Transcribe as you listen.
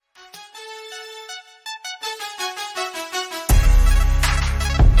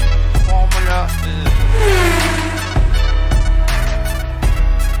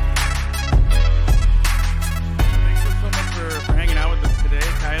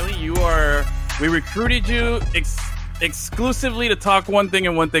We recruited you exclusively to talk one thing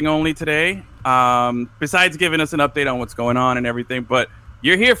and one thing only today. Besides giving us an update on what's going on and everything, but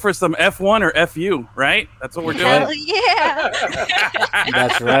you're here for some F1 or FU, right? That's what we're doing. Hell yeah!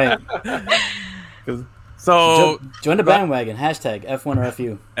 That's right. So join the bandwagon. Hashtag F1 or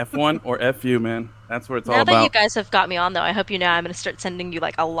FU. F1 or FU, man. That's what it's all Now about. that you guys have got me on, though, I hope you know I'm going to start sending you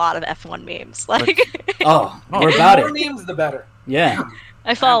like a lot of F1 memes. Like, we're about the more it. memes, the better. Yeah.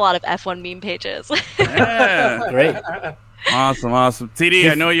 I follow a lot of F1 meme pages. Yeah. Great. Awesome.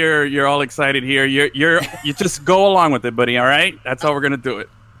 TD, I know you're all excited here. You just go along with it, buddy. All right, that's how we're gonna do it.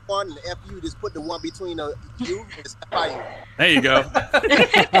 One FU, just put the one between the U and it's FIU. There you go.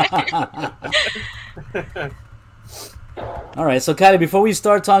 All right, so Kylie, before we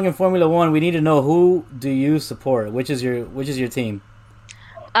start talking Formula One, we need to know, who do you support? Which is your team?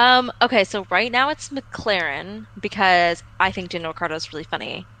 Okay, so right now it's McLaren because I think Daniel Ricciardo is really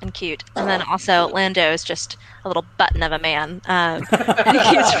funny and cute, and then also Lando is just a little button of a man.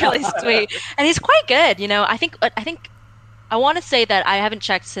 He's really sweet and he's quite good. You know, I think I want to say that I haven't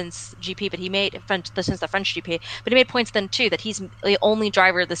checked since GP, but he made since the French GP, but he made points then too. That he's the only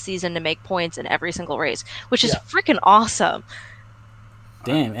driver this season to make points in every single race, which is freaking awesome.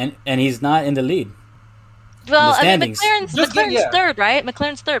 Damn, and he's not in the lead. Well, I mean, standings. McLaren's third, right?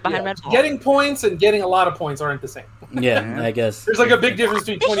 McLaren's third behind Red Bull. Getting points and getting a lot of points aren't the same. Yeah, I guess. There's like a big difference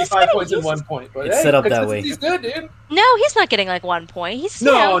between 25 points and 1 point. But it's set up that way. He's good, dude. No, he's not getting like 1 point. He's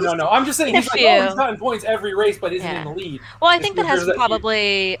No. I'm just saying he's a he's gotten points every race, but isn't in the lead. Well, I think that has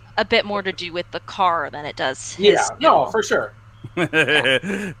probably a bit more to do with the car than it does his skill. No, for sure. Did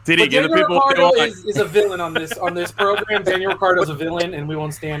he but give the people Ricciardo is a villain on this program. Daniel Ricciardo's a villain, and we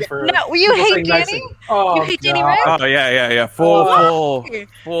won't stand for. No, you hate Danny. You hate Danny Rick? Oh yeah. Full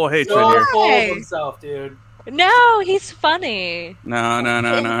hatred here. Full of himself, dude. No, he's funny.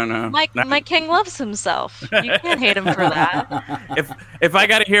 No. Mike King loves himself. You can't hate him for that. If I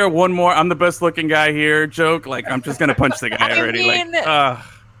gotta hear one more, I'm the best looking guy here joke, like I'm just gonna punch the guy already.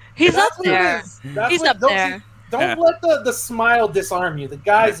 He's up there. He's up there. Don't let the smile disarm you. The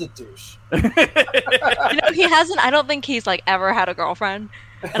guy's a douche. He hasn't. I don't think he's like ever had a girlfriend,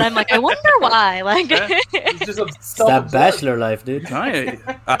 and I'm like, I wonder why. Like, he's just it's that bachelor life, dude.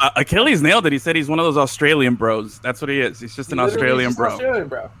 Achilles nailed it. He said he's one of those Australian bros. That's what he is. He's just an Australian bro. Australian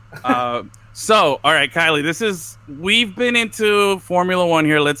bro. So, all right, Kylie, we've been into Formula One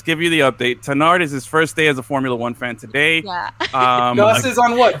here. Let's give you the update. Tanard is his first day as a Formula One fan today. Yeah. Gus is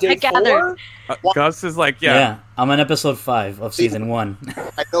on what, day 4? Gus is like, Yeah, I'm on episode 5 of season 1.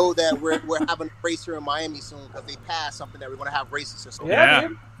 I know that we're having a race here in Miami soon because they passed something that we're going to have races or something. Yeah.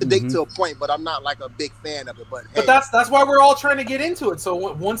 The date to a point, but I'm not like a big fan of it. But hey. that's why we're all trying to get into it. So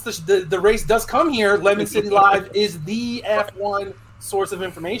once the race does come here, Lemon City Live is the F1 source of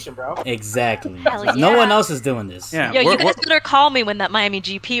information, bro. Exactly. Yeah. No one else is doing this. Yeah. Yo, you guys better call me when that Miami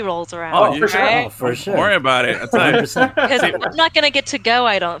GP rolls around. Oh, for sure. Right? Oh, for sure. Don't worry about it. 100%. Because I'm not going to get to go,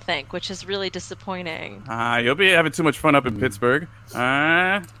 I don't think, which is really disappointing. You'll be having too much fun up in Pittsburgh.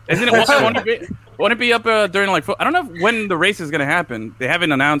 Isn't it? Won't it be up during like? I don't know when the race is going to happen. They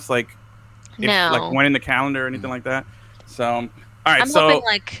haven't announced like when in the calendar or anything like that. So, all right. I'm hoping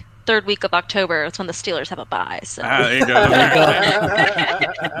like third week of October. It's when the Steelers have a bye. So there you go.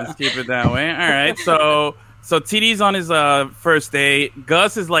 Let's keep it that way. All right. So TD's on his first day.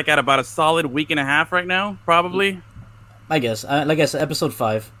 Gus is like at about a solid week and a half right now, probably. I guess. Like I said, episode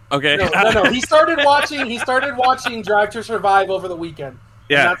 5. Okay. No. He started watching Drive to Survive over the weekend.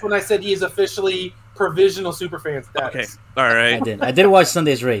 Yeah. And that's when I said he is officially provisional superfan status. Okay. All right. I did watch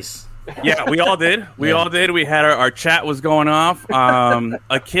Sunday's race. Yeah, we all did. We had our chat was going off.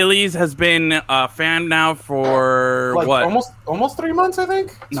 Achilles has been a fan now for like what? Almost 3 months, I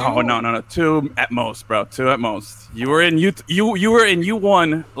think. No. 2 at most, bro. 2 at most. You were in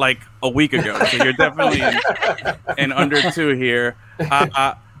U1 like a week ago, so you're definitely in under 2 here.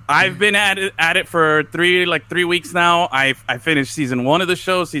 I've been at it for 3 weeks now. I finished season 1 of the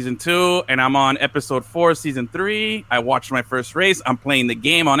show, season 2, and I'm on episode 4, season 3. I watched my first race. I'm playing the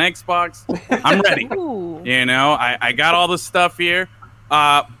game on Xbox. I'm ready. You know, I got all the stuff here.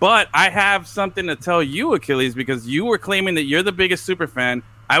 But I have something to tell you, Achilles, because you were claiming that you're the biggest super fan.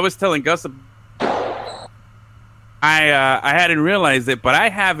 I was telling Gus I hadn't realized it, but I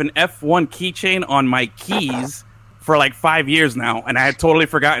have an F1 keychain on my keys for like 5 years now, and I had totally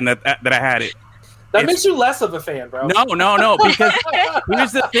forgotten that I had it. That makes you less of a fan, bro. No, because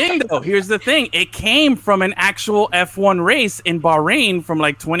here's the thing. It came from an actual F1 race in Bahrain from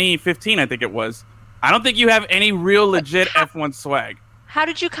like 2015, I think it was. I don't think you have any real legit F1 swag. How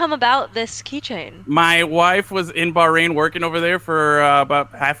did you come about this keychain? My wife was in Bahrain working over there for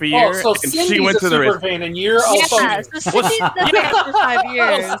about half a year. Oh, so and Cindy's she went a to the super race. fan, and you're Yeah, also. so Cindy's the fan for 5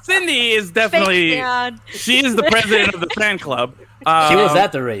 years. Well, Cindy is definitely Fake fan. she is the president of the fan club. She was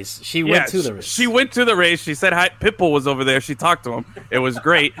at the race. She went Yeah, to the race. She went to the race. She said hi. Pitbull was over there. She talked to him. It was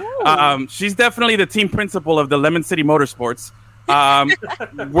great. She's definitely the team principal of the Lemon City Motorsports.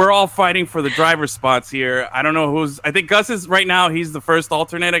 We're all fighting for the driver spots here. I don't know who's. I think Gus is right now. He's the first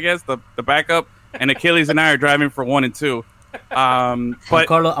alternate, I guess, the backup, and Achilles and I are driving for 1 and 2. But I'm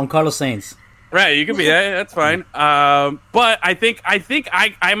Carlos Sainz. right, you could be that. That's fine. But I think I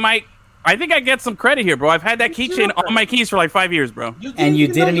get some credit here, bro. I've had that keychain on my keys for like 5 years, bro. And you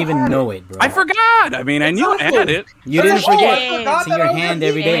didn't even know it, bro. I forgot. I mean, I knew I had it. You didn't forget. I It's in your hand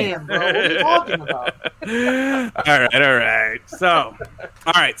every day. Bro. What are you talking about?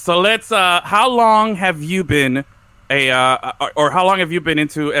 All right. So let's. How long have you been or how long have you been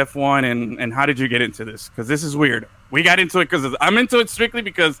into F1, and how did you get into this? Because this is weird. We got into it because I'm into it strictly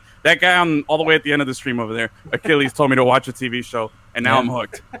because that guy on all the way at the end of the stream over there, Achilles, told me to watch a TV show, and now I'm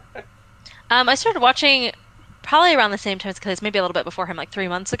hooked. I started watching probably around the same time as Achilles, maybe a little bit before him, like 3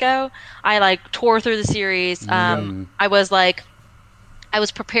 months ago. I like tore through the series. I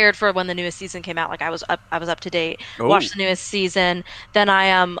was prepared for when the newest season came out. Like I was up to date. Oh. Watched the newest season. Then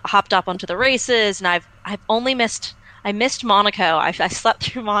I hopped up onto the races, and I've only missed. I missed Monaco. I slept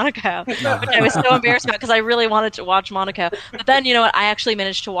through Monaco, which I was so embarrassed about because I really wanted to watch Monaco. But then, you know what? I actually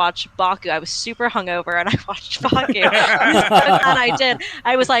managed to watch Baku. I was super hungover, and I watched Baku. And I did.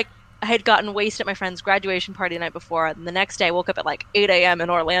 I had gotten wasted at my friend's graduation party the night before, and the next day I woke up at like 8 a.m.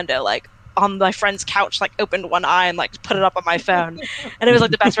 in Orlando, like on my friend's couch, like opened one eye and like put it up on my phone, and it was like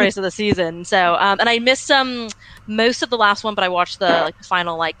the best race of the season. So, and I missed most of the last one, but I watched the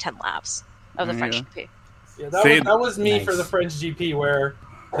final like 10 laps of the French GP. Yeah, that was me for the French GP, where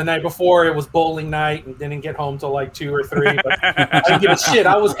the night before it was bowling night and didn't get home till like 2 or 3. But I didn't give a shit.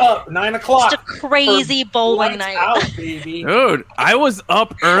 I was up 9 o'clock. Just a crazy bowling night. Out, baby. Dude, I was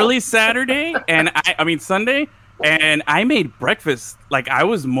up early Saturday and Sunday, and I made breakfast. Like I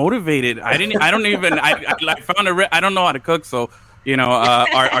was motivated. I found I don't know how to cook, so you know,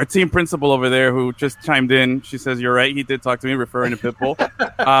 our team principal over there who just chimed in, she says, "You're right. He did talk to me," referring to Pitbull.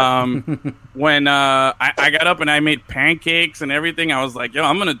 When I got up and I made pancakes and everything, I was like, "Yo,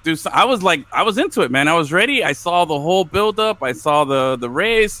 I'm gonna do." I was into it, man. I was ready. I saw the whole build up. I saw the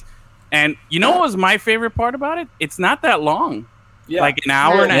race, and you know what was my favorite part about it? It's not that long, like an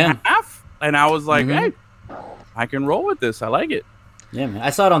hour and a half, and I was like, "Hey, I can roll with this. I like it." Yeah, man. I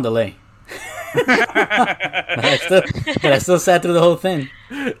saw it on delay. but I still sat through the whole thing.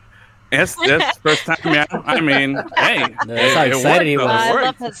 That's first time. Yeah, I mean, hey, that's how excited he was. I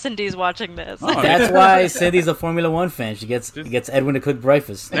love that Cindy's watching this. Oh, that's why Cindy's a Formula One fan. She gets Edwin to cook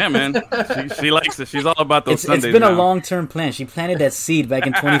breakfast. Yeah, man, she likes it. She's all about those Sundays. It's been now. a long-term plan. She planted that seed back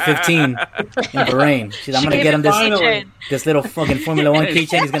in 2015 in Bahrain. I'm gonna get him this little fucking Formula One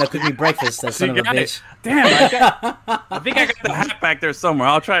keychain. He's gonna cook me breakfast. That son of a bitch. Damn, I think I got the hat back there somewhere.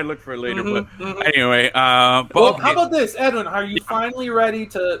 I'll try and look for it later. But anyway, how about this, Edwin? Are you finally ready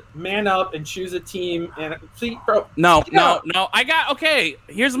to man up and choose a team? And see, bro. No.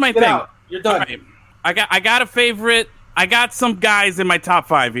 Here's my thing. Out. You're done. Right. I got a favorite. I got some guys in my top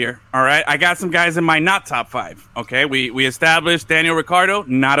 5 here. All right. I got some guys in my not top 5. Okay. We established Daniel Ricciardo.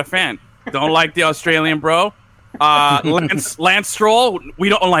 Not a fan. Don't like the Australian bro. Lance Stroll, we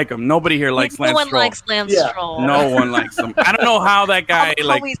don't like him. Nobody here likes Lance Stroll. No one likes Lance Stroll. No one likes him. I don't know how that guy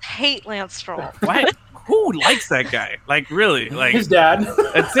I'll always hate Lance Stroll. What? Who likes that guy? Like really? Like his dad.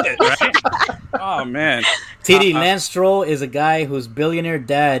 That's it, right? Oh man. TD Lance Stroll is a guy whose billionaire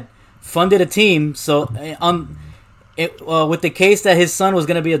dad funded a team. So with the case that his son was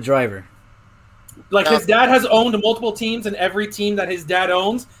going to be a driver. Like his dad has owned multiple teams, and every team that his dad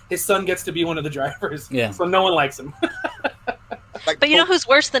owns, his son gets to be one of the drivers. Yeah. So no one likes him. But you know who's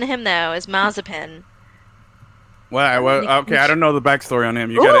worse than him though is Mazepin. Well, okay, I don't know the backstory on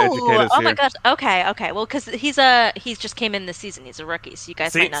him. You gotta educate us here. My gosh. Okay. Well, because he's just came in this season. He's a rookie, so you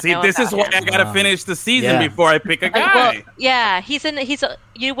guys might not know. This is why I gotta finish the season before I pick a guy.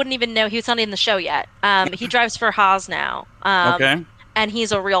 You wouldn't even know he was not in the show yet. He drives for Haas now. Okay. And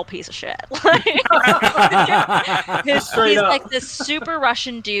he's a real piece of shit. He's like this super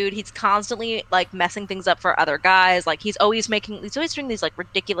Russian dude. He's constantly like messing things up for other guys. Like he's always doing these like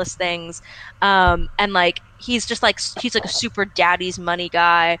ridiculous things. And like he's like a super daddy's money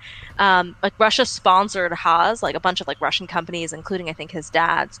guy. Like Russia sponsored Haas, like a bunch of like Russian companies, including I think his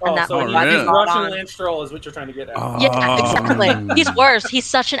dad's. And that's so he's Russian Lance Stroll is what you're trying to get at. Yeah, exactly. He's worse. He's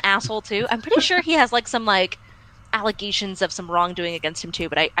such an asshole too. I'm pretty sure he has like some like allegations of some wrongdoing against him too,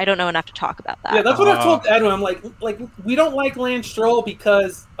 but I don't know enough to talk about that. Yeah, that's what I've told Edwin. I'm like we don't like Lance Stroll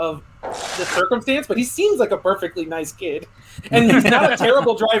because of the circumstance, but he seems like a perfectly nice kid, and he's not a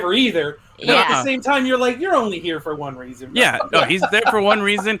terrible driver either. But at the same time, you're only here for one reason. Bro. Yeah, no, he's there for one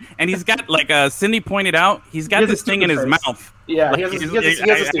reason, and he's got, like Cindy pointed out, he's got this thing in his mouth. Yeah, like, he has a stupid face.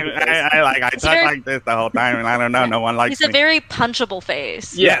 I talk like this the whole time, and I don't know, no one likes me. He's me. a very punchable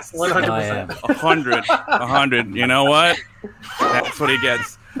face. Yes, 100%. 100. You know what? That's what he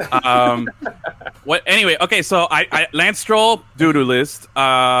gets. What? Anyway, okay. So I Lance Stroll doo-doo list.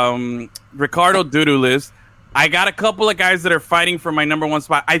 Ricardo doo-doo list. I got a couple of guys that are fighting for my number one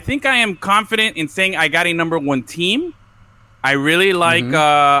spot. I think I am confident in saying I got a number one team. I really like.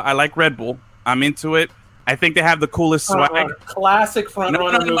 I like Red Bull. I'm into it. I think they have the coolest swag. Classic front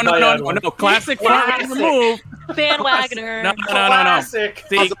runner move. No. Classic front runner move. Van Wagner. No. Classic.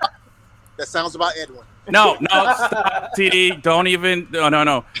 See, that sounds about Edwin. No, stop, TD. Don't even.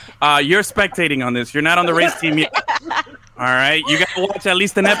 No. You're spectating on this. You're not on the race team yet. All right, you got to watch at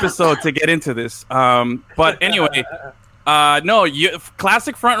least an episode to get into this. But anyway,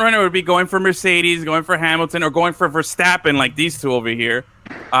 classic front runner would be going for Mercedes, going for Hamilton, or going for Verstappen, like these two over here.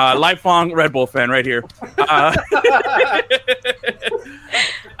 Lifelong Red Bull fan right here.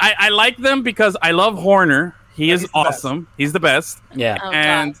 I like them because I love Horner. He is awesome. He's the best. Yeah,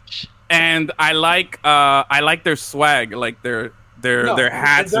 and I like their swag, like their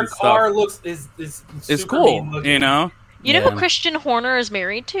hats their and car stuff. is cool, you know. You know who Christian Horner is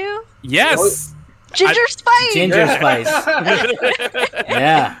married to? Yes. Ginger Spice. Ginger Spice.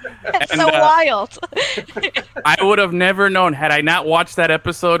 Yeah. That's so wild. I would have never known had I not watched that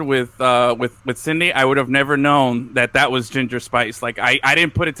episode with Cindy. I would have never known that was Ginger Spice. Like I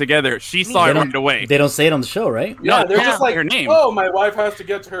didn't put it together. She saw it right away. They don't say it on the show, right? Yeah, they're just like her name. Oh, my wife has to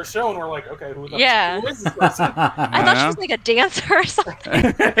get to her show, and we're like, okay, who is this person? I thought she was like a dancer or something.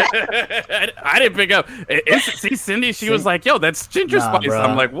 I didn't pick up. See, Cindy, she was like, "Yo, that's Ginger Spice." Bro.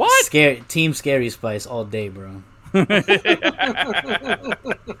 I'm like, "What?" Team Scary Spice all day, bro.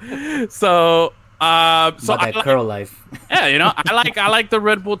 So that curl life. Yeah, you know, I like the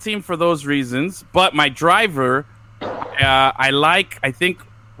Red Bull team for those reasons. But my driver, I think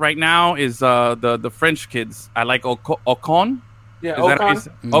right now is the French kids. I like Ocon. Yeah,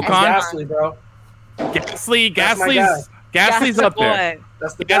 Ocon. Gasly, bro. Gasly's up there.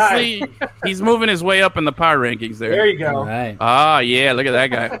 That's the guy. Gasly, he's moving his way up in the power rankings there. There you go. All right. Ah, yeah, look at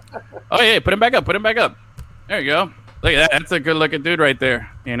that guy. Oh, yeah, put him back up. There you go. Look at that. That's a good-looking dude right there,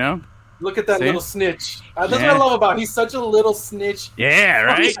 you know? Look at that little snitch. That's what I love about him. He's such a little snitch. Yeah,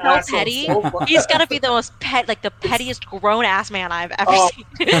 right? He's so petty. He's got to be the most the pettiest grown-ass man I've ever seen.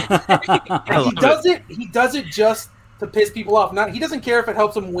 He does it just to piss people off. He doesn't care if it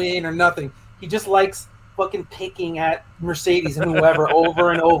helps him win or nothing. He just likes fucking picking at Mercedes and whoever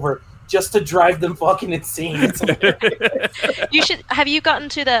over and over just to drive them fucking insane. Have you gotten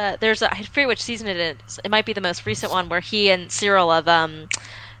to I forget which season it is. It might be the most recent one where he and Cyril of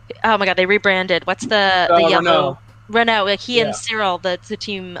oh my god, they rebranded. What's the yellow Renault? Like he and Cyril, the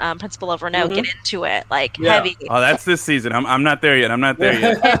team principal of Renault, get into it heavy. Oh, that's this season. I'm not there yet.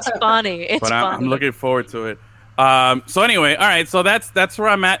 It's funny. I'm looking forward to it. So anyway, all right. So that's where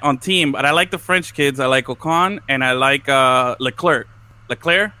I'm at on team. But I like the French kids. I like Ocon and I like Leclerc.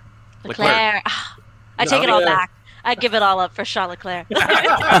 I take it all back. I give it all up for Charles Leclerc. You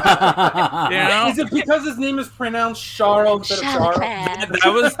know? Is it because his name is pronounced Charles instead of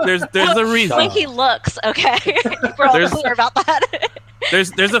Charles? There's a reason. The way he looks, okay. We're all clear about that.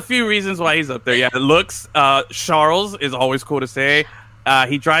 There's a few reasons why he's up there. Yeah, looks. Charles is always cool to say.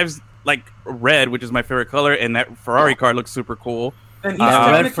 He drives like red, which is my favorite color, and that Ferrari car looks super cool. And he's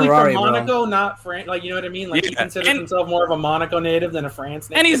technically Ferrari, from Monaco, not France. Like, you know what I mean? Like, he considers himself more of a Monaco native than a France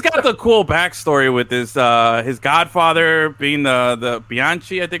native. And he's got the cool backstory with his godfather being the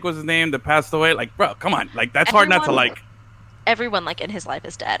Bianchi, I think was his name, that passed away. Like, bro, come on. Like, that's hard not to like. Everyone, like, in his life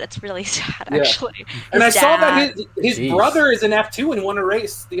is dead. It's really sad, actually. And I saw that his brother is in F2 and won a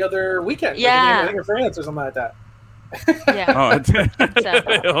race the other weekend. Yeah. I think in France or something like that. Yeah.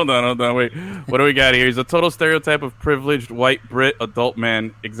 Hold on. Wait. What do we got here? He's a total stereotype of privileged white Brit adult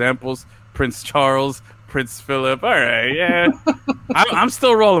man. Examples: Prince Charles, Prince Philip. All right, yeah. I'm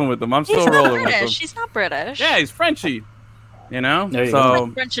still rolling with him. He's not British. Yeah, he's Frenchy. You know, He's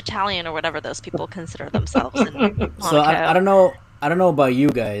like French Italian or whatever those people consider themselves. So I don't know. I don't know about you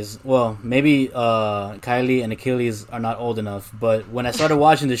guys. Well, maybe Kylie and Achilles are not old enough. But when I started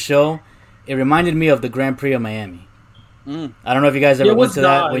watching the show, it reminded me of the Grand Prix of Miami. I don't know if you guys ever went to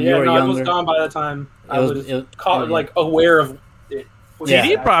that when you were younger. It was gone by the time I was aware of it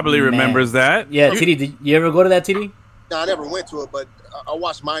TD probably remembers that. Yeah, TD, did you ever go to that, TD? No, I never went to it, but I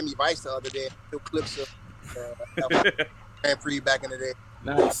watched Miami Vice the other day. Clips of Grand Prix back in the day.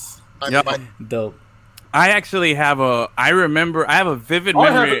 Nice. Dope. I actually have a vivid memory. I have a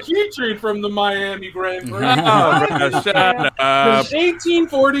keychain from the Miami Grand Prix. Oh, bro, shut up.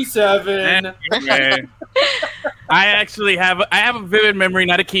 1847. Okay. I have a vivid memory,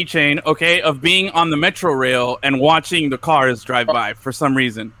 not a keychain, okay, of being on the Metro Rail and watching the cars drive by for some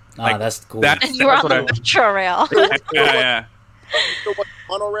reason. That's cool. And you were on the Metro Rail. Yeah. So what,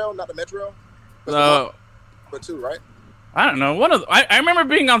 monorail, not the Metro? So, but two, right? I don't know. I remember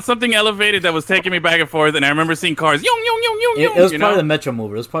being on something elevated that was taking me back and forth, and I remember seeing cars. It was part of the Metro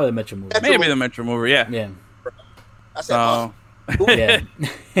Mover. Maybe the Metro Mover. Yeah. Yeah. I said, yeah.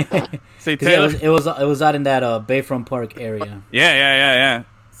 See, Taylor, it was out in that Bayfront Park area. Yeah.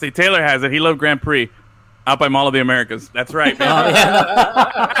 See, Taylor has it. He loved Grand Prix. Out by Mall of the Americas. That's right. Come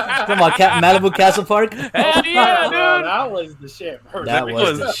on, Malibu Castle Park. Hell yeah, dude. That was the shit. That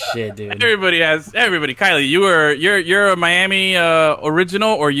was the shit, dude. Everybody. Kylie, you're a Miami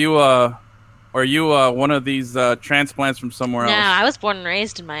original, or you one of these transplants from somewhere else? No, I was born and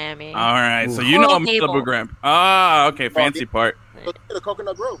raised in Miami. All right, so you know Malibu Grand. Ah, okay, fancy part. The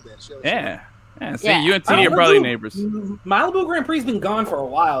Coconut Grove, then. Yeah. See, you and TD are probably neighbors. Malibu Grand Prix's been gone for a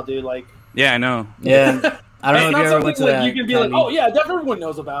while, dude. Like. Yeah, I know. Yeah. I don't know if you ever went to that. You can be like, oh yeah, definitely everyone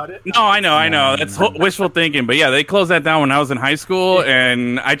knows about it. No, I know. That's wishful thinking. But yeah, they closed that down when I was in high school,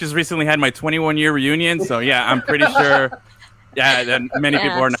 and I just recently had my 21-year reunion. So yeah, I'm pretty sure. Yeah, that many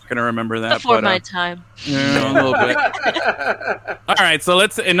people are not going to remember that. Before my time. Yeah, a little bit. All right, so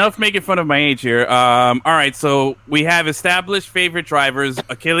enough making fun of my age here. All right, so we have established favorite drivers.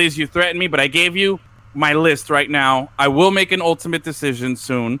 Achilles, you threatened me, but I gave you my list right now. I will make an ultimate decision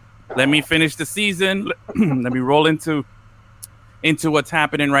soon. Let me finish the season. Let me roll into what's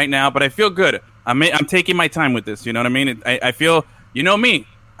happening right now. But I feel good. I'm taking my time with this. You know what I mean? I feel, you know me.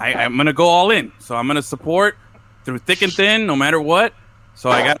 I'm gonna go all in. So I'm gonna support through thick and thin, no matter what. So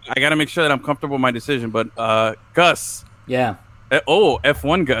I got to make sure that I'm comfortable with my decision. But Gus. Yeah.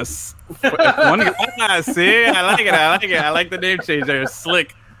 F1 Gus. F1 Gus. See, I like it. I like the name change there.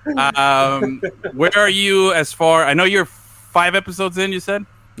 Slick. Where are you as far? I know you're 5 episodes in. You said.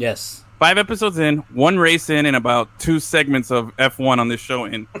 Yes. 5 episodes in, 1 race in, and about 2 segments of F1 on this show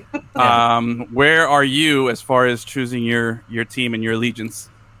in. Where are you as far as choosing your team and your allegiance?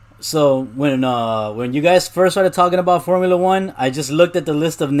 So when you guys first started talking about Formula One, I just looked at the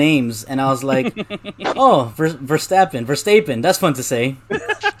list of names and I was like, "Oh, Verstappen. That's fun to say."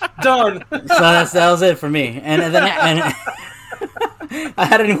 Done. So that was it for me. And then I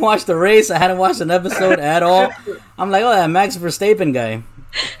hadn't even watched the race. I hadn't watched an episode at all. I'm like, "Oh, that Max Verstappen guy."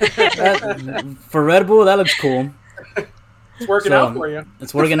 For Red Bull, that looks cool. It's working out for you.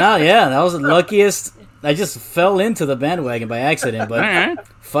 It's working out, yeah. That was the luckiest. I just fell into the bandwagon by accident, but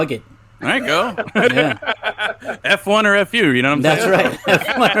fuck it. All right, go. Yeah. F1 or FU, you know what I'm That's saying? That's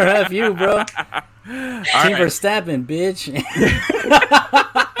right. F1 or FU, bro. Team Verstappen, bitch.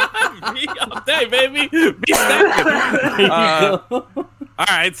 Me all day, baby. Be Verstappen. All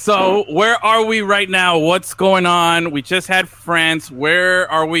right, so where are we right now? What's going on? We just had France. Where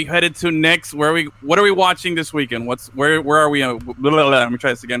are we headed to next? What are we watching this weekend? Where are we? Let me try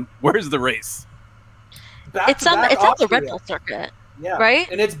this again. Where's the race? It's on the Red Bull circuit. Yeah. Right?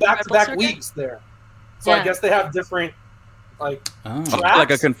 And it's back-to-back weeks there. So I guess they have different tracks.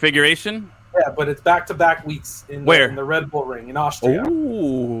 Like a configuration? Yeah, but it's back-to-back weeks in the Red Bull Ring in Austria.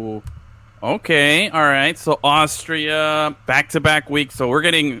 Ooh. Okay, all right. So Austria, back-to-back weeks. So we're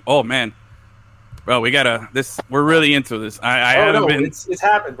getting. Oh man, bro, we're really into this. It's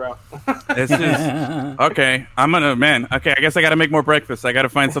happened, bro. This is okay. Okay, I guess I got to make more breakfast. I got to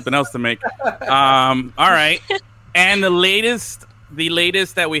find something else to make. All right. And the latest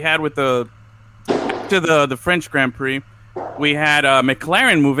that we had with the French Grand Prix, we had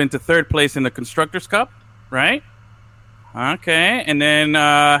McLaren move into 3rd place in the Constructors' Cup, right? Okay, and then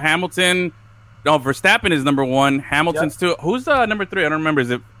Hamilton. No, Verstappen is number 1. Hamilton's 2. Who's number 3? I don't remember. Is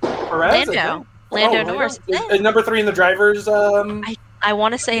it Perez? Lando Norris. Is number 3 in the drivers? I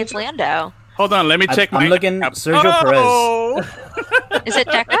want to say it's Lando. Hold on, let me check. I'm looking. Sergio Perez. Is it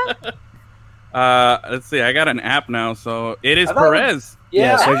Deco? Let's see. I got an app now, so it is Perez.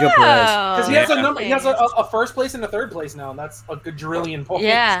 Yeah, Sergio Perez. Because he has a number. okay. He has a first place and a third place now, and that's a quadrillion points.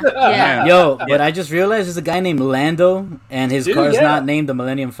 Yeah. Yo, but I just realized there's a guy named Lando, and his car's not named the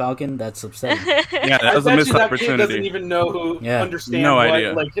Millennium Falcon. That's upsetting. Yeah, that was a missed That kid doesn't opportunity. even know who understands No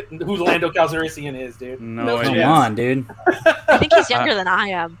idea. who Lando Calrissian is, dude. No idea. Come on, dude. I think he's younger than I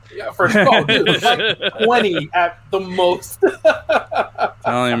am. Yeah, for sure. Oh, dude, it's like 20 at the most.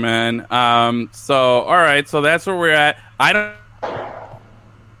 Telling you, man. So, all right. So that's where we're at. I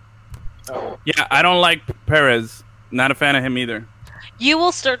don't like Perez. Not a fan of him either. You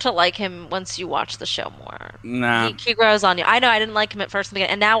will start to like him once you watch the show more. Nah. He grows on you. I know I didn't like him at first in the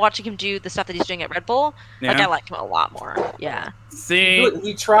beginning, and now watching him do the stuff that he's doing at Red Bull, I like him a lot more. Yeah. See,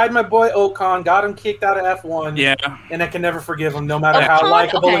 he tried my boy Ocon, got him kicked out of F1. Yeah. And I can never forgive him, no matter how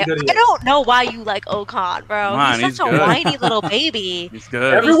likable and good he is. I don't know why you like Ocon, bro. He's such a whiny little baby. He's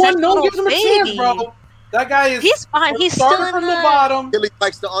good. Everyone gives him a chance, bro. That guy is. He's fine. He's still from the bottom. Billy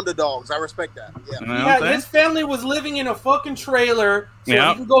likes the underdogs. I respect that. His family was living in a fucking trailer so he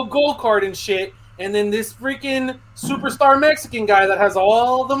can go go-kart and shit. And then this freaking superstar Mexican guy that has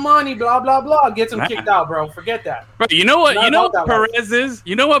all the money, blah blah blah, gets him kicked out, bro. Forget that. Bro, you know what? You know what Perez is?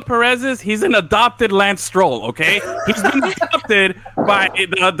 You know what Perez is? He's an adopted Lance Stroll. Okay, he's been adopted by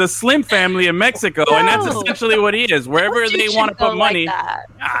the Slim family in Mexico, and that's essentially what he is. Wherever they want to put money,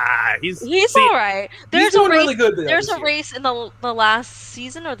 he's all right. There's a race. Really good there's a race in the last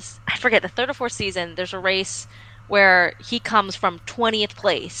season, or I forget, the third or fourth season. There's a race where he comes from 20th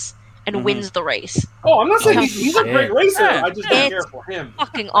place and wins the race. Oh, I'm not saying he's a great racer. I just don't care for him.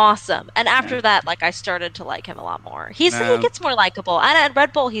 Fucking awesome. And after that, I started to like him a lot more. He gets more likable. And at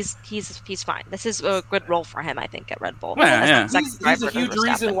Red Bull, he's fine. This is a good role for him, I think, at Red Bull. He's a huge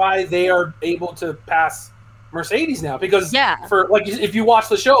reason why they are able to pass Mercedes now. Because if you watch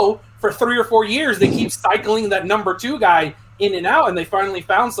the show, for 3 or 4 years, they keep cycling that number 2 guy in and out, and they finally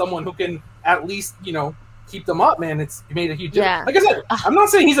found someone who can at least, keep them up, man. It made a huge difference. Like I said, I'm not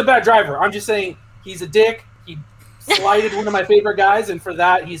saying he's a bad driver. I'm just saying he's a dick. He slighted one of my favorite guys, and for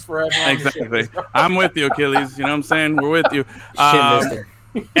that, he's forever on exactly. I'm with you, Achilles. You know what I'm saying? We're with you.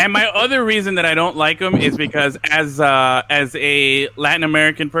 And my other reason that I don't like him is because as a Latin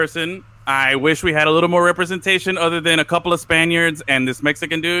American person, I wish we had a little more representation other than a couple of Spaniards and this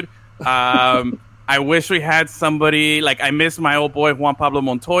Mexican dude. I wish we had somebody I miss my old boy Juan Pablo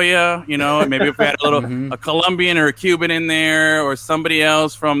Montoya. Maybe if we had a Colombian or a Cuban in there or somebody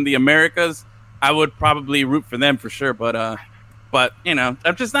else from the Americas, I would probably root for them for sure. But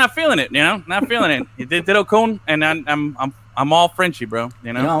I'm just not feeling it. Not feeling it. You did Ocon, and I'm all Frenchy, bro.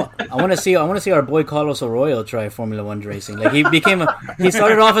 I want to see our boy Carlos Arroyo try Formula One racing. He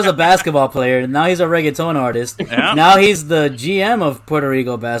started off as a basketball player, and now he's a reggaeton artist. Yeah. Now he's the GM of Puerto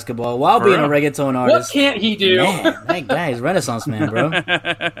Rico basketball while being a reggaeton artist. What can't he do? Man, that guy is Renaissance man, bro.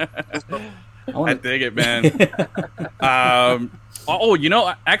 I dig it, man.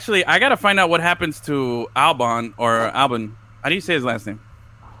 Actually, I gotta find out what happens to Albon. How do you say his last name?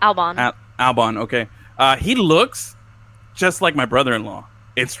 Albon. Albon. Okay. He looks just like my brother-in-law.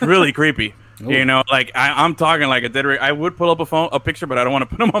 It's really creepy. I'm talking like a dead rig. I would pull up a picture, but I don't want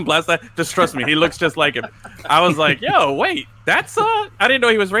to put him on blast. Just trust me, he looks just like him. I was like, yo, wait, that's I didn't know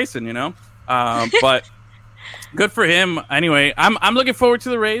he was racing, but good for him. Anyway, I'm looking forward to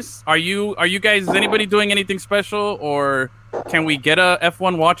the race. Are you guys, is anybody doing anything special, or can we get a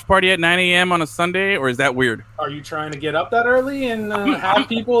F1 watch party at 9 a.m. on a Sunday, or is that weird? Are you trying to get up that early and have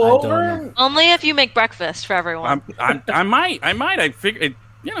people over? Only if you make breakfast for everyone. I might. I figure,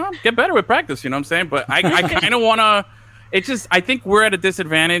 get better with practice, you know what I'm saying? But I kind of want to, I think we're at a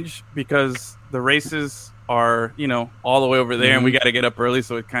disadvantage because the races are, all the way over there, and we got to get up early,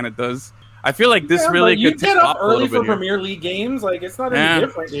 so it kind of does. I feel like this really could get up early for Premier League games. It's not any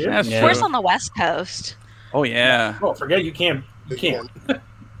different, dude. Where's on the West Coast? Oh, yeah. Oh, forget you can't. You can't.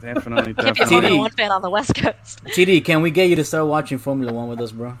 Definitely. If you're Formula One fan on the West Coast. TD, can we get you to start watching Formula One with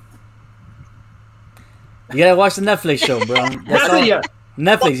us, bro? You gotta watch the Netflix show, bro. That's all.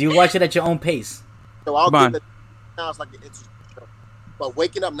 Netflix, you watch it at your own pace. So I'll give it. Sounds like an interesting show. But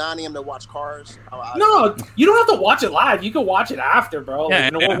waking up 9 a.m. to watch Cars. No, you don't have to watch it live. You can watch it after, bro.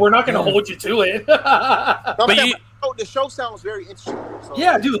 We're not going to hold you to it. The show sounds very interesting. So.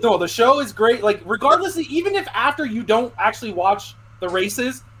 Yeah, dude. No, the show is great. Regardless, even if after you don't actually watch the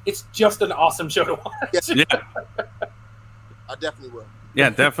races, it's just an awesome show to watch. Yeah. I definitely will.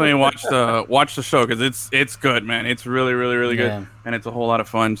 Yeah, definitely watch the show because it's good, man. It's really, really, really good, and it's a whole lot of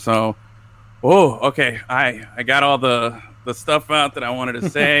fun. So, okay, I got all the stuff out that I wanted to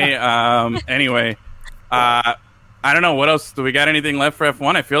say. Anyway, I don't know what else. Do we got anything left for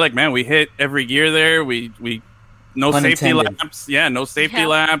F1? I feel like, man, we hit every gear there. We no Pun safety intended. laps. Yeah, no safety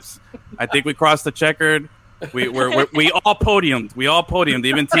laps. I think we crossed the checkered. We all podiumed. We all podiumed.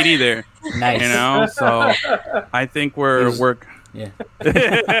 Even TD there. Nice. You know, so I think we're. Yeah.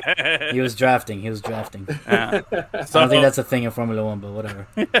 He was drafting. Yeah. So So I don't think that's a thing in Formula One, but whatever.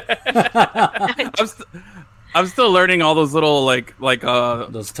 I'm still learning all those little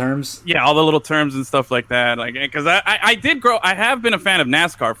Those terms. Yeah, all the little terms and stuff like that. Like, because I did grow. I have been a fan of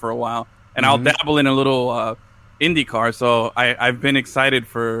NASCAR for a while, and I'll dabble in a little IndyCar. So I've been excited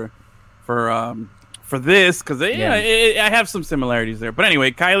for this because I have some similarities there. But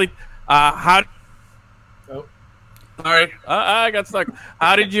anyway, Kylie, how? Oh. Sorry, I got stuck.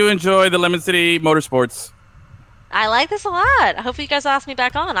 How did you enjoy the Lemon City Motorsports? I like this a lot. Hopefully you guys will ask me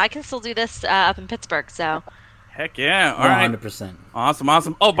back on. I can still do this up in Pittsburgh, so. Heck yeah. All right. 100%.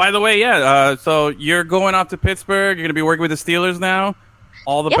 Awesome. Oh, by the way, so you're going off to Pittsburgh. You're going to be working with the Steelers now.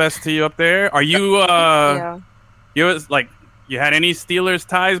 All the best to you up there. Are you, you had any Steelers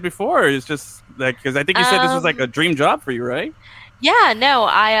ties before? Or it's just like, because I think you said this was like a dream job for you, right? Yeah, no,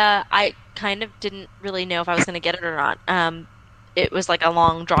 I kind of didn't really know if I was going to get it or not. It was like a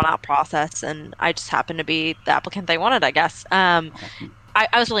long, drawn-out process, and I just happened to be the applicant they wanted, I guess. I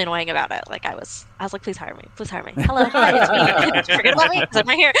was really annoying about it. Like I was like, please hire me. Hello, hi, it's me. Forget about me, because I'm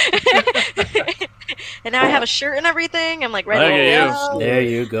right here. And now I have a shirt and everything. I'm like ready to go. There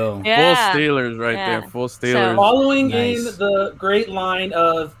you go. Yeah. Full Steelers right there. Full Steelers. So, Following in the great line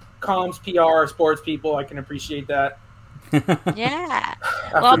of comms, PR, sports people, I can appreciate that. Yeah.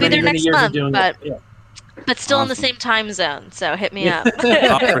 Well, I'll be there next month, but still in the same time zone. So hit me up.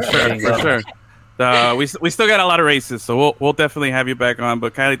 For sure. We still got a lot of races, so we'll definitely have you back on.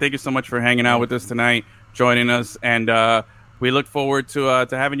 But Kylie, thank you so much for hanging out with us tonight, joining us, and we look forward to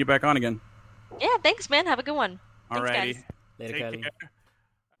having you back on again. Yeah, thanks, man. Have a good one. Alrighty. Later, Take Kylie. care.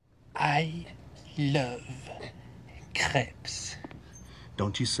 I love crepes.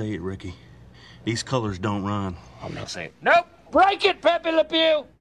 Don't you say it, Ricky. These colors don't run. I'm not saying. Nope. Break it, Pepe Le Pew.